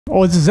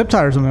Oh, it's a zip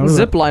tie or something.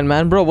 Zip line,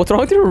 man, bro. What's wrong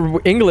with your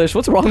English?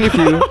 What's wrong with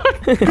you?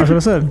 That's what I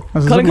said.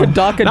 Calling a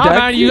dock a deck.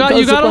 Man, you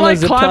gotta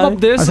like climb up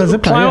this,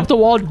 climb up the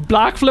wall,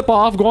 black flip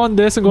off, go on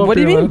this, and go up. What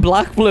do you mean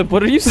black flip?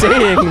 What are you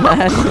saying,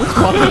 man?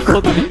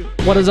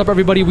 What is up,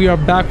 everybody? We are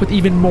back with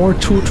even more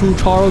Choo Choo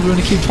Charles. We're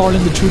gonna keep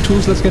charting the Choo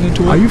Choos. Let's get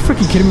into it. Are you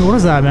freaking kidding me? What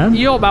is that, man?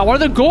 Yo, man, what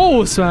are the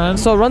goals, man?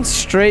 So run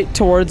straight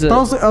towards it.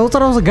 I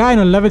thought I was a guy in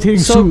a levitating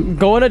suit. So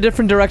go in a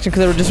different direction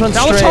because it would just run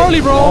straight. That was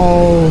Charlie,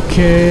 bro.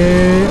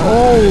 Okay.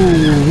 Oh,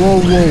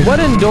 whoa. What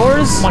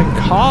indoors? Oh my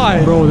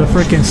god. Bro, the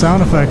freaking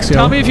sound effects, yo.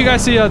 Tell me if you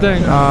guys see that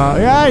thing.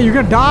 Yeah, you're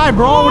gonna die,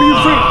 bro. What are you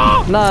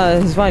freaking?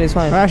 Nah, he's fine, he's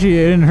fine. Actually,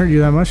 it didn't hurt you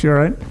that much. You're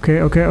alright.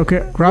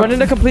 Okay. Run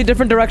in a complete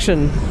different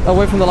direction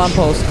away from the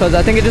lamppost because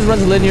I think it just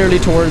runs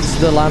linearly towards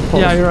the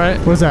lamppost. Yeah, you're right.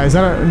 What is that? Is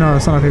that a... No,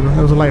 it's not a paper.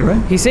 That was a light,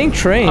 right? He's saying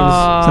trains. Is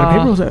that a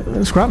paper? Was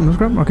that scrap? No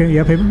scrap? Okay,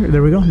 yeah, paper.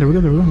 There we go.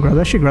 Grab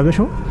that shit.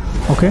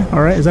 Okay,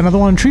 alright. Is that another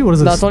one in tree? What is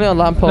this? That's only on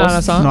lamppost. No,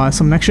 that's not. No, it's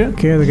some next shit.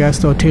 Okay, the guy's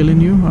still tailing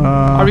you.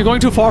 Are we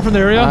going too far from the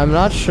area? I'm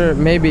not sure.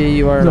 Maybe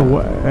you are.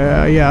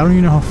 Yeah, I don't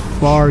even know how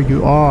far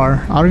you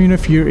are. I don't even know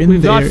if you're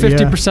in there. We've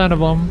got 50% of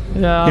them.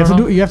 Yeah.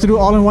 You have to do it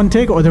all in one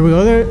take. Oh, there we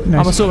go. There.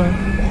 Nice. I'm assuming.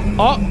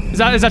 Oh, is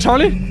that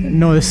Charlie?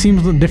 No, it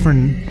seems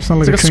different. It's not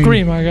like it's a like a train.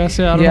 scream, I guess.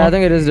 Yeah. I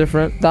think it is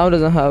different. That one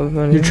doesn't have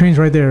any. Your train's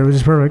right there, which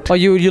is perfect. Oh,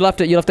 you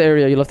left it. You left the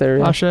area.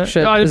 Oh shit.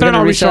 Shit. Oh, you better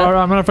not restart.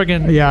 I'm gonna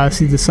freaking. Yeah, I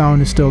see the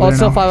sound is still there.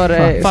 Also, now. 5 out of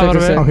 8. 5 out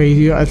of 8.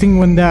 Okay, I think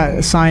when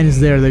that sign is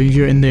there, that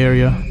you're in the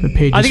area. The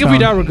page. I think if we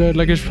die, we're good.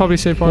 Like it's probably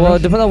safe. Well,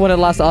 it depends on when it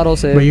last auto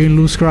save. But you can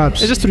lose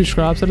scraps. It's just 3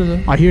 scraps. That is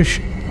it. I hear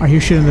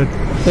shit in the.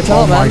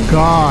 Oh my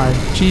god.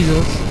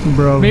 Jesus.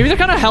 Bro. Maybe they're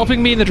kind of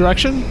helping me in the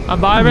direction. I'm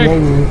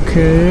vibing.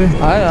 Okay.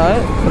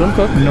 Alright. Let them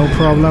cook. No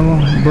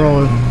problem,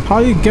 bro.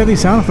 How do you get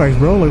these sound effects,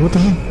 bro? Like what the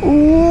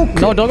hell?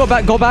 Okay. No, don't go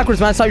back. Go backwards,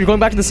 man. Stop. You're going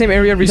back to the same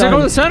area every You said time. go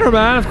to the center,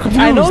 man. I'm confused.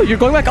 I know. You're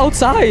going back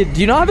outside.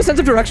 Do you not have a sense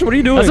of direction? What are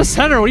you doing? That's the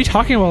center. What are you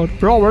talking about,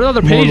 bro? Where are the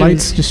other More pages?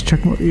 lights. Just check.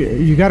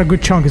 You got a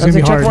good chunk. It's gonna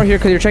be hard. Check more here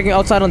because you're checking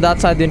outside on that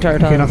side the entire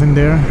time. Okay, nothing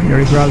there. You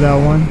already grabbed that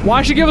one.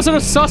 Why should you give us a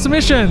sus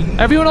mission?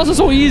 Everyone else is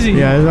so easy.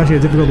 Yeah, it's actually a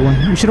difficult one.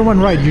 You should have went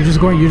right. You're just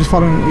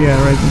following.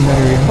 Yeah, right in that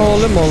area.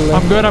 Holy moly.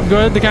 I'm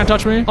good. They can't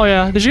touch me. Oh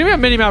yeah. Did you give me a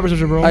mini map or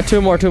something, bro?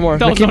 2 more. Keep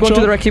going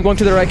to the right. Keep going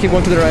to the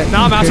right.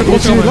 Nah, I'm asking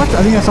What's to the left?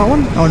 I think I saw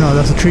one. Oh no,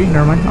 that's a tree.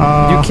 Never mind.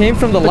 You came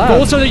from the left.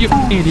 Gold star, you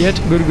idiot.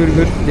 Good.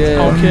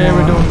 Yeah. Okay,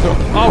 we're doing good.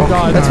 Oh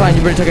god. That's fine.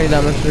 You barely took any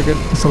damage. You're good.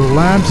 It's the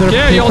lamps that are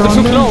Yeah, yo, they're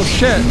so close.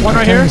 Shit. One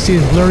right here. You see,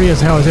 it's blurry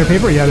as hell. Is there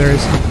paper? Yeah, there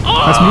is.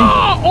 That's me.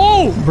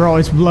 Oh! Bro,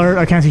 it's blurred.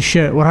 I can't see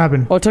shit. What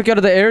happened? Oh, it took you out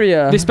of the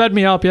area. They sped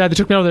me up. Yeah, they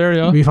took me out of the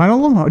area. Did you find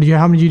all of them? Or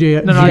how many did you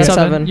get? No, Yeah,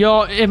 7.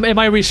 Yo, it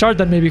might restart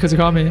then maybe because it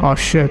caught me. Oh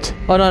shit.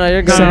 Oh no,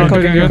 you're good. No,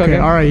 You're cooking.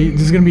 Alright,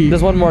 this is gonna be.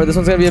 There's one more. This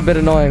one's gonna be a bit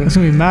annoying. It's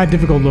gonna be mad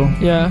difficult though.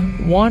 Yeah.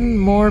 One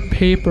more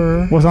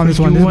paper. What's on this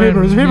one? There's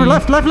paper.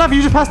 Left.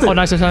 You just passed it. Oh,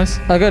 nice.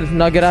 Oh, good.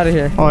 Now get out of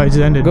here. Oh, it just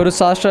ended. Go to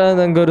Sasha and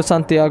then go to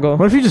Santiago.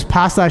 What if you just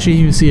pass that shit?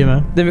 You even see it,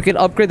 man. Then we can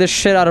upgrade the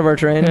shit out of our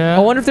train. Yeah. I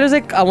wonder if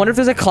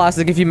there's a class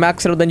like if you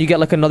max it out, then you get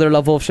like another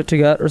level of shit to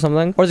get or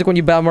something. Or is it when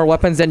you buy more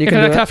weapons, then you can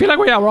do it? I feel like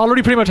we're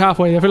already pretty much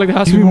halfway. I feel like there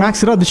has to If be you more.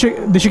 max it out, they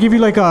should give you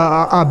like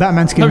a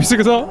Batman skin. Let me stick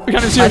it up. We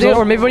can't even see ourselves.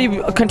 Or maybe when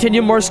you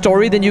continue more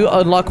story, then you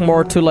unlock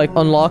more to like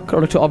unlock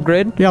or to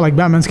upgrade. Yeah, like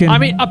Batman skin. I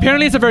mean,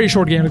 apparently it's a very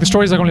short game. Like the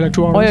story's like only like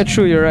 2 hours. Oh yeah,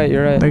 true. You're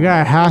right. The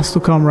guy has to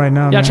come right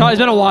now. Yeah, man. it's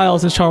been a while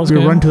since Charles You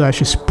came. run to that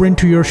shit. Sprint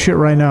to your shit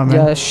right now, man.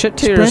 Yeah, shit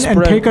to your sprint.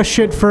 And take a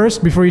shit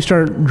first before you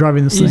start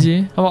driving this thing. Easy.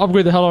 I'm gonna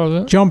upgrade the hell out of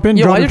it. Jump in,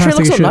 Yeah, drop why the your train pants,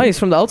 looks take so a shit. nice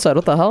from the outside?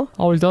 What the hell?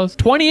 Always does.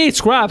 28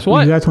 scraps.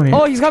 What? You got 28.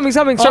 Oh, he's coming.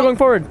 Start going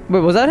forward. Wait,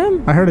 was that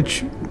him? I heard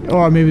it.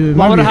 Oh, maybe.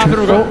 What would have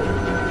happened?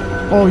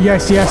 Oh,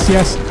 yes.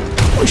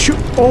 Oh, shoot.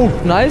 Oh,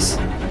 Nice.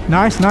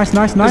 nice.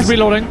 He's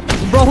reloading.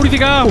 Bro, who do you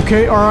think I am?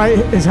 Okay, alright.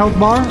 His health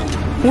bar.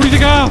 Who do you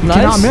think I am? Nice.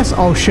 Cannot miss.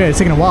 Oh, shit. It's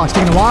taking a while.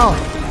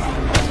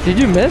 Did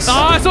you miss?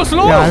 Ah, it's so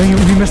slow. Yeah, I think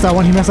he missed that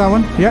one.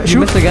 Yeah, You shoot.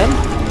 missed again.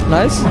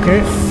 Nice.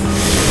 Okay.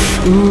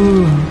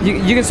 Ooh.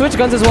 You can switch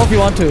guns as well if you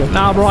want to.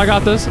 Nah, bro, I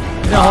got this.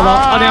 Yeah, hold on.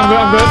 I think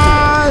I'm good.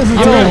 This is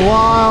taking a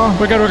while.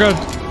 We're good.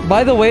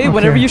 By the way,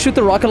 whenever you shoot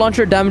the rocket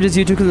launcher, it damages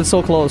you too because it's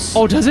so close.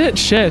 Oh, does it?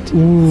 Shit.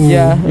 Ooh.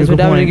 Yeah, good it's been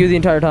damaging point. you the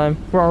entire time.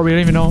 Where are we? I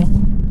don't even know.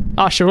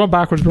 Ah, shit, we're going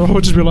backwards, bro. I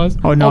just realized.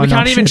 Oh, no, we no,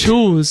 can't even shit.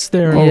 choose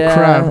there. Oh, Yeah.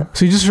 crap.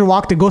 So you just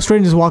go straight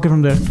and just walk it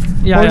from there.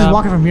 Yeah, Or just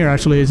walk it from here,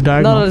 actually. It's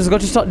diagonal. No, just go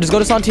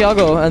to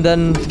Santiago and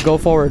then go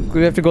forward.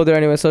 We have to go there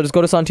anyway, so just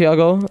go to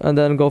Santiago and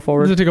then go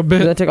forward. It's gonna take a It's bit.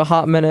 gonna take a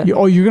hot minute.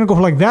 Oh, you're gonna go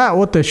like that?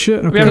 What the shit?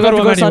 Okay. We have We have to to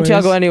go go to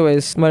Santiago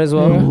anyways. Might as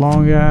well.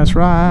 Long ass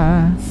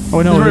ride.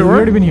 Oh, no, we've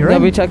already been here, right? Yeah,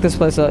 we checked this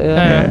place out. Yeah.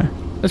 Yeah.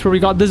 That's where we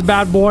got this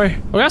bad boy.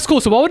 Oh, that's cool.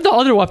 So what would the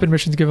other weapon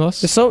missions give us?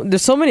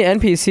 There's so many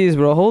NPCs,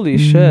 bro. Holy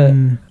shit.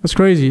 That's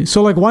crazy.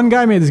 So like one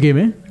guy made this game,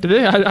 eh? Did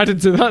they? I didn't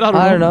see that.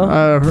 I don't know.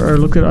 I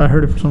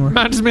heard it from somewhere.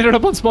 Man just made it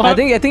up on spot. I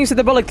think you said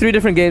about like 3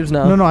 different games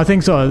now. No, I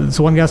think so. It's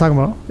one guy's talking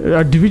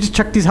about. Did we just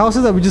check these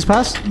houses that we just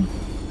passed?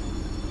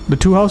 The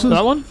 2 houses?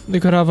 That one? They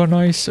could have a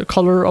nice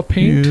color of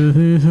paint.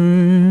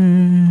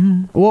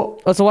 Whoa.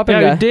 That's a weapon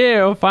Yeah, guy. you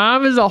did.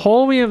 Fam is a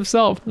homie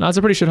himself. Nah, it's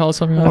a pretty shit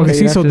house. Okay, Okay,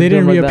 see, you so have to they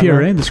didn't do it like that, reappear,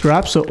 man. right? The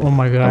scraps. So, oh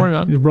my Don't worry,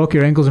 god, man. you broke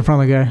your ankles in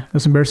front of the guy.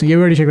 That's embarrassing. Yeah,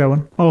 we already checked that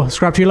one. Oh,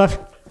 scrap to your left.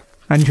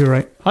 And to your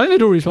right. I think they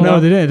do respawn. No,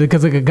 they did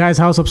because like a guy's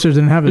house upstairs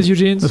didn't have it. It's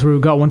Eugene's. That's where we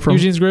got one from.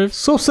 Eugene's grave.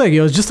 So sick,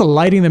 yo. It's just the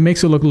lighting that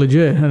makes it look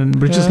legit, and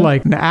it's just Yeah.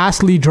 like an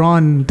asly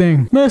drawn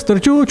thing.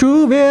 Mr. Choo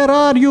Choo, where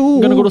are you?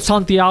 I'm gonna go to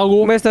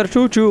Santiago. Mr.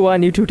 Choo Choo, I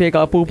need to take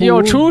a poo poo.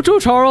 Yo, Choo Choo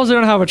Charles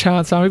didn't have a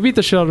chance, man. We beat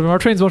the shit out of him. Our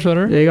train's much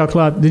better. Yeah, you got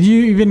clapped. Did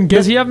you even get?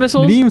 Does he have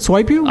missiles? Did he even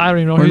swipe you? I don't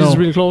even know. Or He's no? just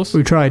really close.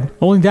 We tried.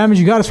 Only damage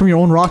you got is from your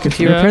own rockets.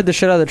 He Yeah. repaired the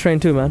shit out of the train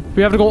too, man.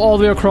 We have to go all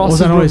the way across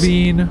What's the that noise?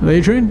 ravine. Are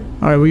you train?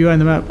 All right, where you at in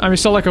the map? I mean,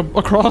 still like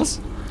across.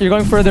 You're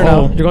going further Oh.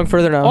 now. You're going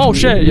further now. Oh,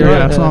 shit, Yeah, you're right.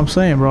 that's what I'm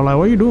saying, bro. Like,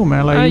 what are you doing,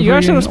 man? Like, Hey, you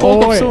actually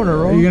spoke up sooner,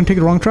 bro. You gonna take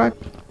the wrong track?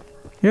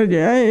 Yeah.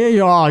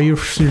 Oh,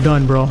 you're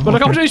done, bro. But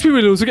look how much HP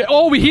we lose. Okay.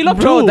 Oh, we heal up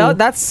Bro, too.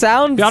 that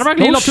sounds. The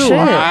automatic heal up too. shit.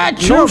 Ah,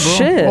 chill, No bro.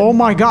 shit. Oh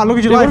my god, look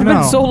at your They life would have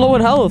now. been so low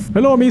in health.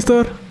 Hello,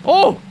 mister.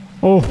 Oh,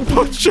 Oh,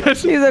 oh shit.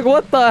 He's like,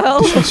 what the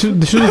hell? they should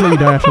just let you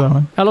die after that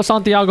one. Hello,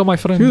 Santiago, my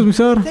friend. Excuse me,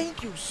 sir.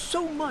 Thank you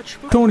so much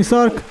for Tony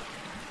Stark.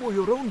 for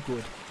your own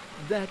good.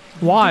 That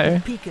you Why?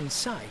 didn't peek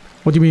inside.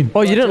 What do you mean? Oh,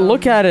 you didn't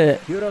look at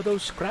it. Here are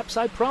those scraps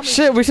I promised.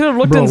 Shit, we should have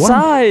looked Bro, what?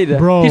 inside.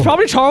 Bro. He's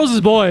probably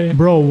Charles's boy.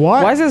 Bro,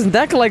 what? Why is his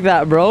neck like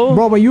that, bro?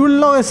 Bro, but you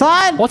low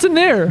inside? What's in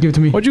there? Give it to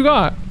me. What you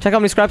got? Check how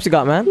many scraps you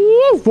got, man.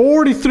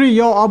 43,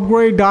 yo,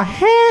 upgrade the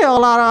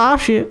hell out of our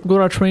shit. Go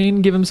to our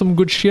train, give him some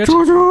good shit.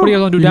 Choo choo. What are you guys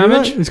gonna do? You hear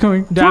Damage? that? It's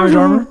coming. Damage Choo choo.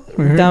 armor?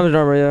 We're here. Damage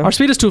armor, yeah. Our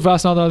speed is too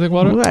fast now that I think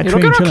about it. Look at that Yo,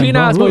 train look at our chilling, clean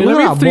ass, bro. boy. Let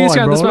me at that three boy,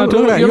 scan bro. this man Look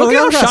too. at that. Yo, Yo, look at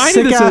how that shiny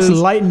sick this ass is.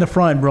 light in the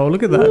front, bro.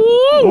 Look at that.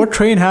 Woo! What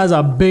train has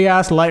a big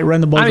ass light right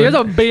in the I buzzer? mean, there's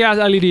a big ass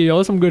LED, yo.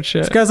 That's some good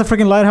shit. This guy's a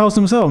freaking lighthouse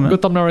himself, man.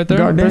 Good thumbnail right there.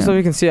 God damn. First so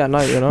we can see at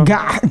night, you know?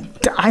 God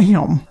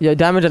damn. Yeah,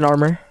 damage and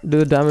armor. Do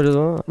the damage as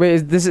well. Wait,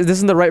 is this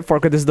isn't the right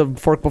fork, or this is the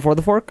fork before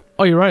the fork?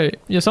 Oh, you're right.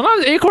 Yeah,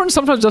 sometimes Acorn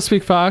sometimes just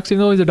speak facts, even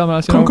though he's a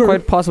dumbass. You know? Concur.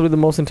 Quite possibly the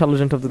most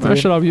intelligent of the Oh, three.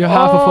 shut up. You're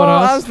half a foot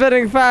I'm ass.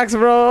 spitting facts,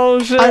 bro. Oh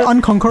shit. I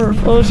unconcur.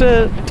 Oh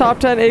shit. Top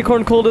 10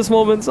 Acorn coldest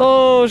moments.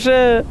 Oh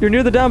shit. You're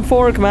near the damn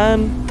fork,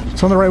 man.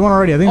 It's on the right one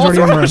already. I think Oh, it's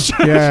already on shit.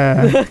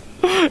 there. Yeah.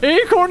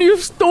 Acorn, you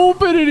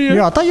stupid idiot.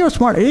 Yeah, I thought you were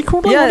smart.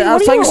 Acorn. Yeah, I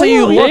was trying to say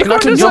you look, look, not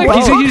not to to jump jump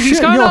out. out. He's Shit,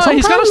 kinda- yo, he's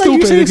kinda sometimes, like,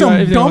 you stupid, say if some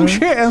you know dumb what I mean.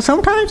 shit, and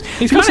sometimes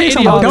He's you kinda say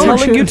some idiotic. I'm dumb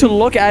telling you shit. to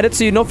look at it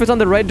so you know if it's on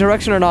the right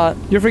direction or not.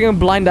 You're freaking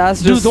blind ass.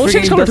 Dude, Just those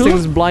change freaking color does too?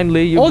 things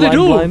blindly. You Oh, they blind,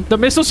 do. blind. The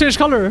missiles change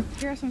color.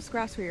 Here are some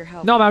scraps for your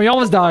help. No, man, we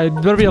almost died.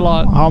 Better be a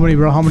lot. How many,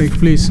 bro? How many,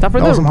 please? Stop That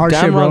for was the some hard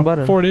damn shit, wrong bro.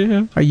 button. 40,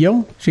 yeah.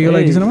 Yo, she got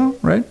like Hey. decent amount,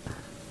 right?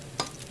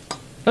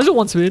 Let's do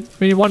one speed.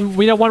 We need one.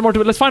 We need one more.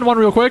 Let's find one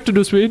real quick to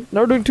do speed. Now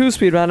we're doing 2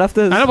 speed, man.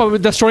 After this. I know,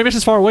 but the story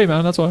mission's far away,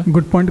 man. That's why.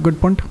 Good point,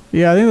 good point.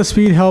 Yeah, I think the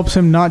speed helps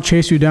him not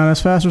chase you down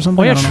as fast or something.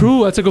 Oh yeah, I don't know.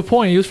 true. That's a good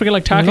point. He was freaking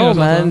like tacking No, us.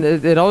 man.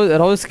 It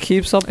always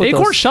keeps up with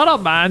Acorn, us. shut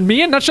up, man.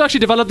 Me and Nut should actually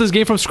develop this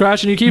game from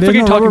scratch, and you keep There's freaking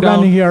no talking rubber down.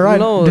 banding here, right?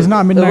 No, There's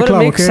not it Midnight wouldn't Club,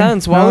 make okay?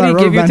 sense. Why No, would he rubber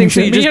give you banding things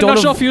that shit. you Me just and don't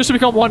Nut have- fused to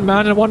become one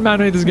man, and one man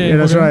made this game. Yeah,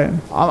 that's okay? right.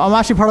 I'm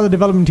actually part of the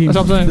development team. That's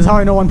what I'm saying. That's how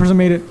I know one person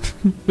made it.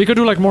 We could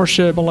do like more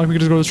shit, but like we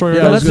could just go destroy.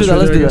 Yeah, let's do that,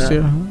 let's do that.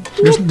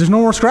 Yeah. There's no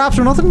more scraps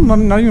or nothing?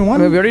 Not even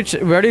one? I mean, we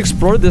already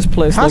explored this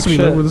place. It has to Like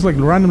be, shit. like, it's like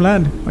random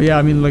land. Oh, yeah,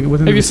 I mean, like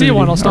within If the you see vicinity,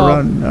 one, I'll stop.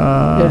 around,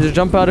 Yeah, just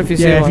jump out if you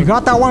see yeah, if one. you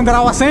got that one that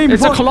I was saying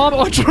It's before. a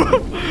kilometer.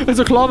 It's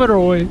a kilometer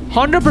away.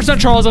 100%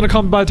 Charles gonna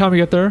come by the time we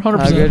get there.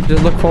 100%. Good.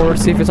 Just look forward,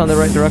 see if it's on the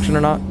right direction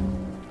or not.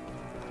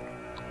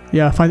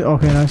 Yeah, find.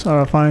 Okay, nice.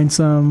 Alright, find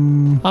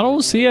some. I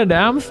don't see a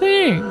damn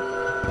thing.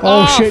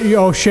 Oh shit!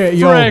 Yo, shit!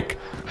 Yo! Frick.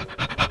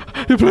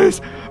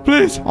 Please,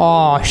 please.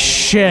 Oh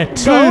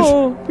shit!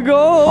 Go, go.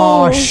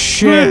 Oh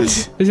shit!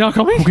 Please. Is he not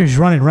coming? Okay, just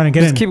running, get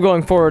Just in. keep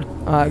going forward.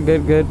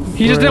 Good, good.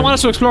 He just didn't want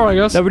us to explore, I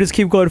guess. Yeah, we just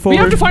keep going We forward.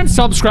 have to find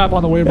some scrap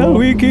on the way, bro.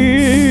 we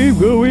keep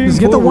going. Just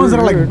get the ones that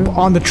are forward. like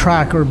on the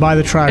track or by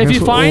the track. If That's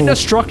you what- find oh. a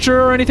structure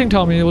or anything,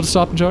 tell me. We'll just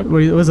stop and check.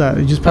 What is that?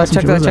 You just passed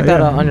check that- check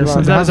that out on your Is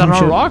map. Is that some on a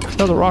shit. rock?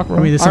 That's a rock, bro. I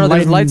mean, there's I some don't know,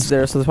 there's light lights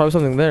there, so there's probably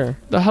something there.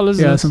 the hell is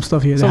Yeah, this? some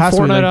stuff here. Some There has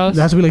to be Fortnite like, ass.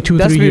 there has to be like 2 or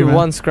There has 3 to be here, man.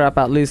 one scrap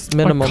at least,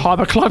 minimum. Oh, God,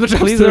 I climbed the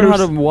Please learn how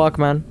to stairs. walk,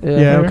 man.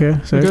 Yeah, okay.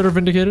 So We good or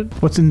vindicated?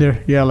 what's in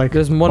there? Yeah, like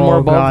There's one oh, more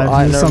above. God, Alright,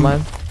 there's never some-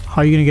 mind.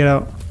 How are you gonna get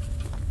out?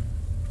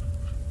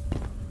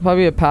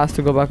 Probably a pass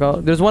to go back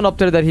out. There's one up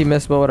there that he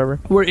missed, but whatever.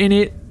 We're in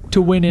it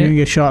to win You're gonna it.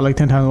 get shot like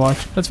 10 times a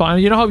watch. That's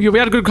fine. You know how we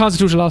had a good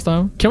constitution last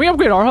time. Can we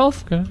upgrade our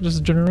health? Okay,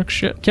 just generic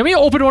shit. Can we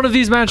open one of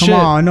these, man? Come shit.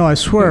 on, no, I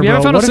swear, We bro.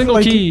 haven't found a What if, single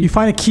like, key. You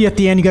find a key at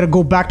the end, you gotta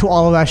go back to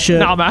all of that shit.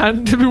 Nah,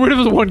 man. It'd be weird if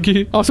it was one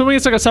key. Oh, assuming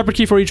it's like a separate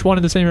key for each one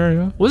in the same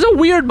area. Was it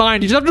weird,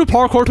 mind? You just have to do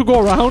parkour to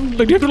go around?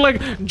 Like, you have to,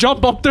 like,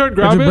 jump up there and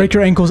You have grab to it? break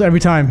your ankles every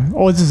time.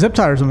 Oh, it's a zip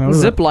tie or something. What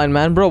is Zip line,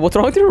 man, bro. What's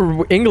wrong with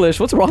your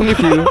English? What's wrong with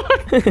you?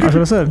 that? That's what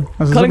I said.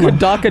 That's a Cutting zip a line.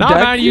 dock a Nah, deck.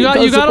 man. You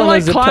gotta zip gotta, on a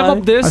like, zip climb tie.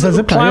 up this, I said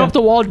zip tie, climb yeah. up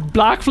the wall,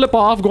 black flip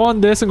off, go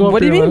on this, and go What up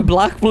do you there, mean man.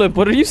 black flip?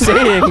 What are you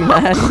saying,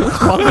 man?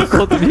 What's wrong with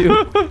both of you?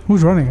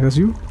 Who's running? That's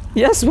you?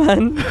 Yes,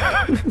 man.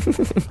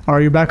 Are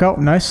you back out?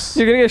 Nice.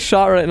 You're gonna get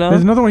shot right now.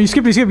 There's another one. You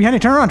skip behind you.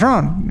 Turn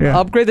around. Yeah.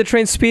 Upgrade the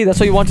train speed. That's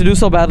what you want to do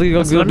so badly.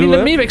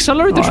 Let me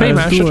accelerate the train,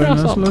 man. Let's Shut do your it.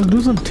 ass up. Let's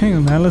do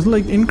something, man. Let's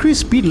like increase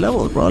speed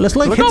levels, bro. Let's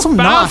like Look hit how some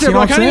fast NOS, you know bro.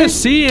 I what I'm can't saying? even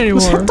see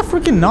anymore. Let's hit the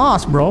freaking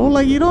NOS, bro.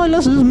 Like, you know,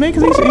 let's just make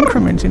these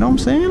increments, you know what I'm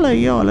saying? Like,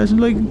 yo, let's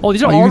like... Oh,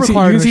 these are you all can see,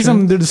 required you can see some,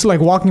 missions. they're just like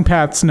walking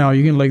paths now.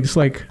 You can like, just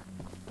like...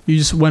 You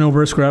just went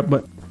over a scrap,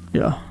 but...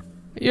 Yeah.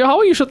 Yeah, how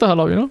will you shut the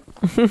hell up, you know?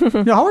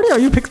 Yeah, how are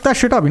you picked that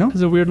shit up, you know? It's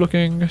a weird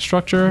looking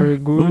structure. Very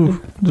good.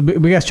 Ooh, it's a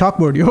big ass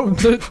chalkboard, yo.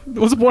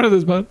 What's the point of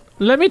this, man?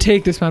 Let me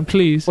take this, man,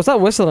 please. What's that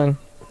whistling?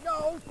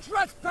 No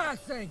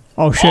trespassing.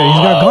 Oh shit, he's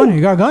got a gun?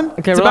 You got a gun?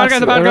 Okay, It's a bad relax. guy,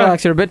 it's a bad guy.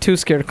 Relax. You're a bit too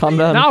scared. Calm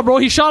down. Nah, bro,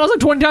 he shot us like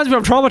 20 times before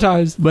I'm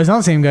traumatized. But it's not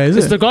the same guy, is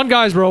It's it? the gun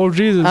guys, bro.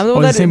 Jesus. I'm the Oh,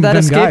 one the same that gun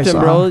escaped guys, him,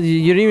 bro. uh-huh.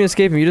 You didn't even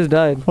escape him. You just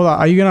died. Hold on,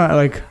 are you gonna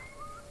like...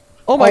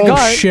 Oh my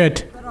god.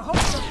 shit.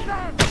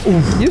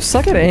 You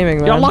suck at aiming,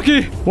 man. You're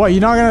lucky. What,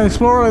 you're not gonna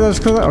explore with us?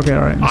 Okay,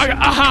 alright.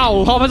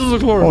 Ow. How am I supposed to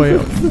explore? Oh,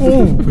 yeah.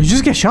 Oh, you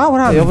just get shot? What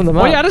They happened? opened the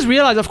Oh, map. yeah, I just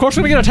realized. Of course,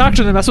 we're gonna get attacked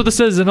on them. That's what this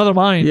is. Another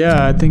mine.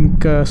 Yeah, I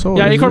think so.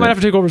 Yeah, Is Acorn it? might have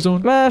to take over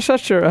soon. Man,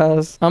 shut your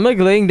ass. I'm like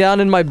laying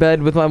down in my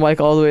bed with my mic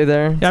all the way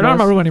there. Yeah, I'm not in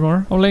my room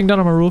anymore. I'm laying down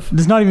on my roof.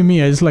 This is not even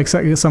me. I just like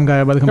some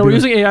guy by the Yeah, computer. we're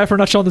using AI for a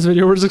nutshell in this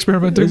video. We're just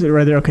experimenting. Is it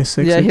right there? Okay,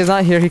 six. Yeah, six. he's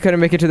not here. He couldn't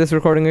make it to this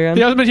recording again.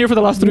 He hasn't been here for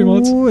the last 3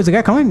 months. Ooh, is the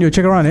guy coming? Yo,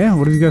 check around, yeah?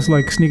 What if you guys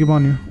like sneak up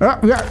on you?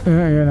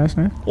 Yeah, nice.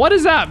 What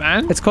is that,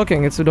 man? It's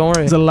cooking. It's don't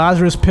worry. It's a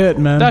Lazarus pit,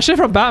 man. That shit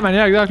from Batman.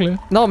 Yeah, exactly.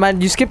 No,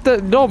 man. You skipped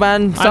the. No,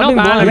 man. Stop I know, being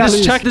man. blind. I Yes.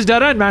 just checked this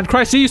dead end, man.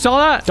 Christ, see, you saw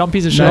that? Dumb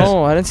piece of shit.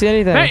 No, I didn't see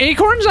anything. Man,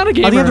 Acorn's not a I think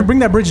you have to gamer. bring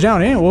that bridge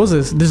down, eh? What was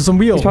this? This is some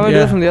wheel. He's probably yeah.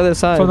 doing it from the other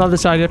side. From the other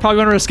side. Yeah, probably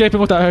when we're escaping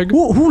with that egg.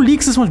 Who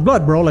leaks this much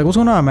blood, bro? Like, what's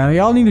going on, man?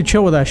 Y'all need to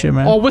chill with that shit,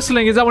 man. Oh,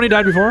 whistling. Is that when he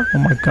died before? Oh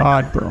my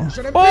god, bro. Oh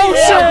shit!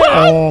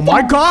 Oh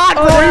my god,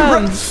 bro.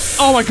 damn.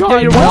 Oh my god. Yeah,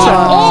 you're What? one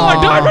shot. Oh,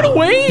 I died right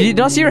away. Did you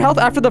not see your health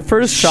after the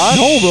first shot?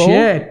 No, bro.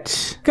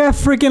 Shit. Guy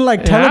freaking like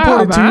Yeah,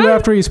 teleported to you man.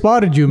 after he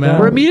spotted you, man.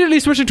 We're immediately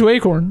switching to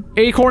Acorn.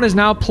 Acorn is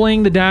now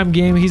playing the damn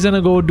game. He's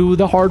gonna go do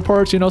the hard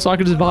parts, you know, so I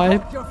can just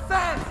vibe.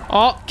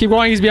 Oh, keep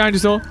going. He's behind you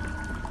still.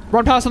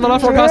 Run past on the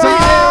left. Run past him.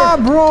 Ah,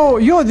 bro.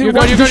 Yo, You're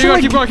good. You're good. You're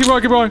good. Keep going. Keep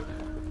going. Keep going.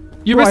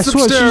 You Bro, I missed some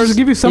swear, she stairs. just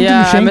give you something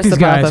Yeah, to I shank missed these the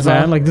path, guys, that's all.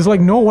 man. Like, there's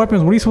like no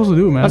weapons. What are you supposed to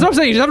do, man? That's what I'm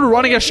saying. You just have to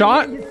run and get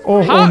shot.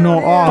 Oh, Huh? oh no.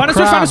 Oh, Find a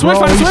switch, crap, find a switch, bro.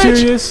 find a Are you switch.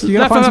 serious? You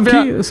gotta Left, find left,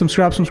 some yeah. key, some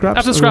scraps.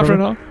 That's the or scrap right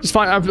whatever. now. Just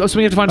find. I'm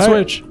assuming you have to find a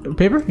Alright, switch.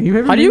 Paper? You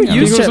paper? How do you Yeah.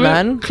 use Go shit, switch.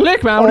 man?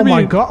 Click, man. What Oh do you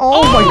my mean? god.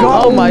 Oh my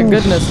god. Oh my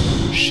goodness.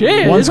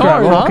 Shit. One It's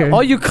scrap, hard, huh? huh? Okay. Oh,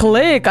 you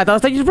click. I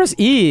thought you press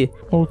E.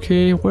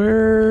 Okay,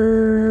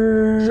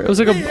 where? It was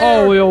like a.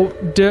 Oh, yo,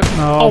 dip.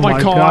 Oh Oh, my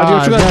my god. God,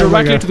 You should that have was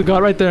like directly a to the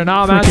gut right there.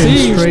 Nah, man. freaking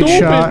See, you straight stupid.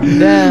 shot.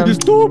 Damn. You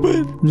stupid.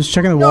 I'm just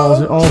checking the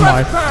walls. Oh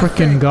my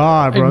freaking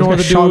god, bro. Ignore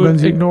This the guy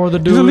shotguns dude. you. Ignore the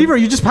There's a dude. lever.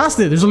 You just passed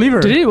it. There's a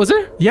lever. Did he? Was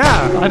there? Yeah.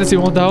 I didn't see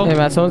one. What the hell? Hey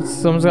man,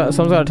 someone's got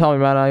to tell me,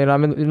 man. You know,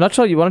 I'm in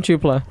nutshell. Why don't you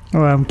play?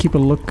 Alright, keep a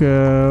look.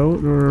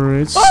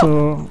 It's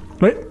so.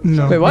 Wait,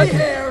 no. Wait, what?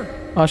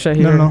 Oh shit,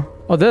 he No, heard no. me.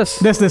 Oh, this.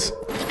 This.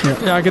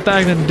 Yeah, I get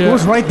that and It dip.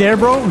 was right there,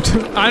 bro.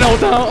 I know what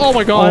the hell. Oh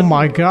my god. Oh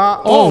my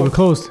god. Oh. Oh,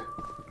 closed.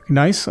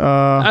 Nice.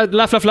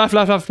 Left.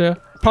 Yeah.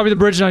 Probably the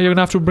bridge now. You're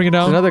gonna have to bring it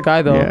There's down. another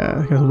guy though.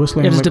 Yeah, he's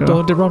whistling. Yeah, just like dip,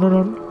 a- dip,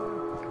 run.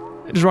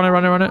 Just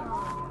run it.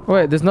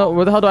 Wait, there's no.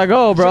 Where the hell do I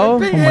go, bro? Oh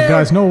my god,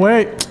 there's no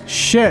way.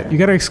 Shit, you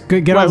gotta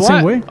get out the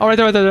same way. Oh, right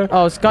there.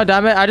 Oh, god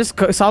damn it! I just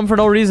saw him for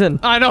no reason.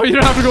 I know, you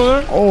don't have to go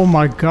there. Oh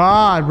my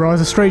god, bro.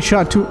 It's a straight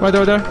shot, too. Right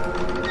there.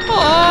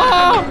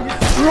 Oh!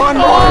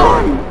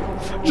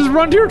 Run! Just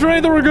run to your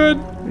train, then we're good.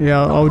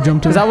 Yeah, I'll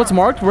jump to Is that what's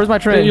marked? Where's my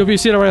train? You'll be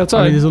seeing it right I mean,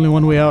 outside. there's only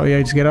one way out. Yeah,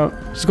 just get out.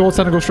 Is Just go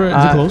outside and go straight.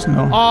 it close?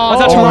 No. Oh,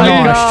 that's Oh right.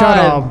 my no, God. shut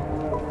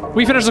up.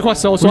 We finished the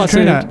quest though, so Where's that's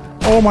the train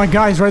it. at? Oh my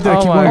god, he's right there. Oh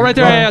Keep my- going. Oh, right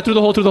there, yeah, through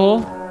the hole. Through the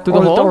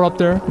Or hole? Or up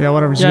there. Yeah,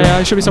 whatever. Yeah,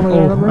 it should be somewhere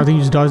there, remember? I think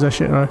you just dodged that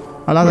shit. Alright.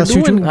 I like We're that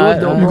Choo Choo. doing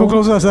good, though, You go bro.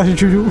 closer. That's actually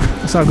Choo Choo.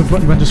 That's not a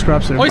good bunch of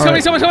scraps there. Oh, he's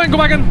coming. Go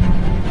back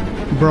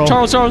in. Bro.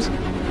 Charles.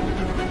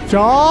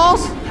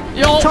 Charles.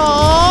 Yo.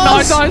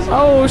 Charles. Nice.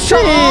 Oh shit!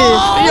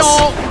 Yo.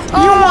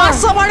 You want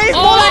some of these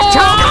bullets,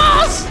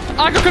 Charles?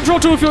 I can control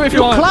too if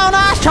you want. Clown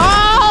ass, Hey,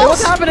 Charles.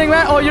 what's happening,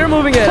 man? Oh, you're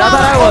moving it. I thought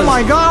I was. Oh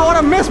my god, what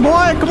a miss,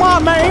 boy. Come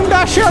on, man. Aim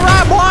that shit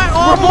right, boy.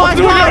 Oh We're my both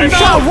doing it god, right you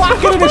shot now.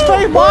 rocket in his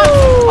face, boy.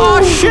 Oh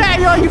shit,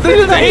 yo, you This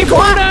feel is the heat,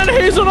 Acorn boy. and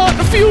Hazelnut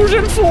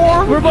fusion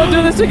form. We're both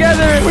doing this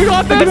together. We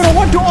got Give this. it a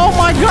 1, 2. Oh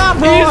my god,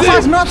 bro. Easy.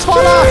 That's nuts fall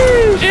off.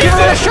 Give it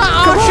a Easy. shot.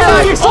 Oh Come shit,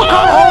 on. you still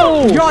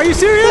coming? Yo, are you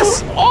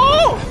serious?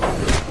 Oh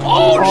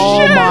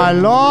Oh shit. my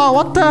lord,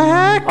 what the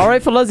heck? All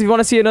right, fellas, if you want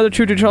to see another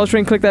Choo Choo Charles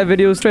train, click that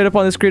video straight up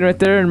on the screen right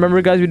there. And remember,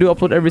 guys, we do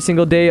upload every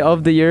single day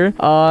of the year.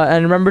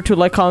 And remember to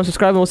like, comment,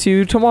 subscribe, and we'll see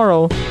you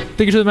tomorrow. Thank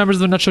you to the members of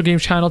the Nutshell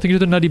Games channel. Thank you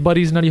to the Nutty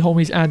Buddies, Nutty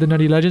Homies, and the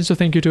Nutty Legends. So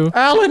thank you to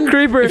Alan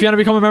Creeper. If you want to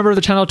become a member of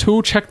the channel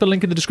too, check the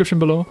link in the description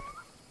below.